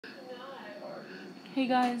Hey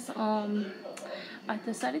guys, I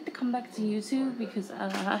decided to come back to YouTube because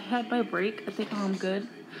I had my break. I think I'm good.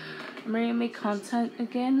 I'm ready to make content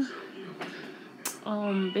again.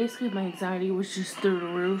 Basically my anxiety was just through the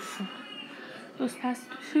roof those past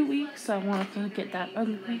 2 weeks, so I wanted to get that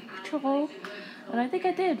under control, and I think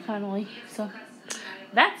I did finally. So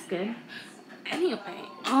that's good. Anyway,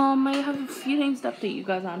 I have a few things to update you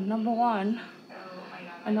guys on. Number one,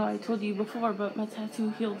 I know I told you before, but my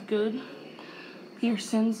tattoo healed good.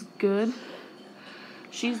 Piercing's good.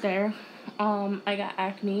 She's there. I got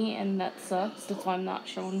acne and that sucks. That's why I'm not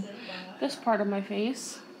showing this part of my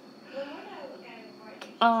face.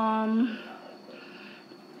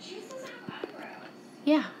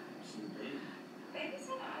 Yeah.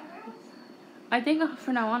 I think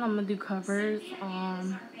for now on I'm gonna do covers,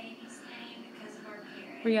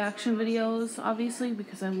 reaction videos, obviously,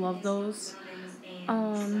 because I love those.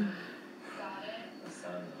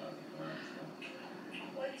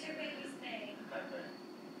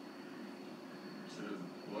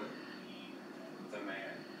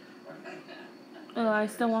 I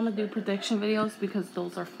still want to do prediction videos because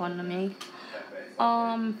those are fun to make.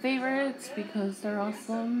 Favorites because they're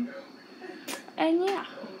awesome. And yeah.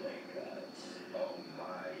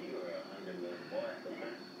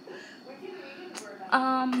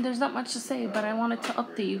 There's not much to say, but I wanted to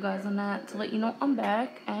update you guys on that to let you know I'm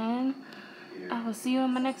back, and I will see you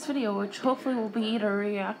in my next video, which hopefully will be either a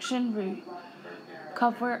reaction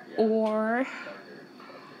cover or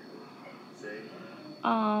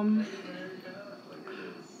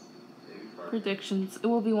predictions. It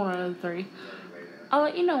will be one of the three. I'll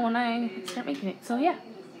let you know when I start making it. So yeah.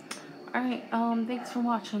 Alright, thanks for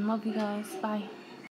watching. Love you guys. Bye.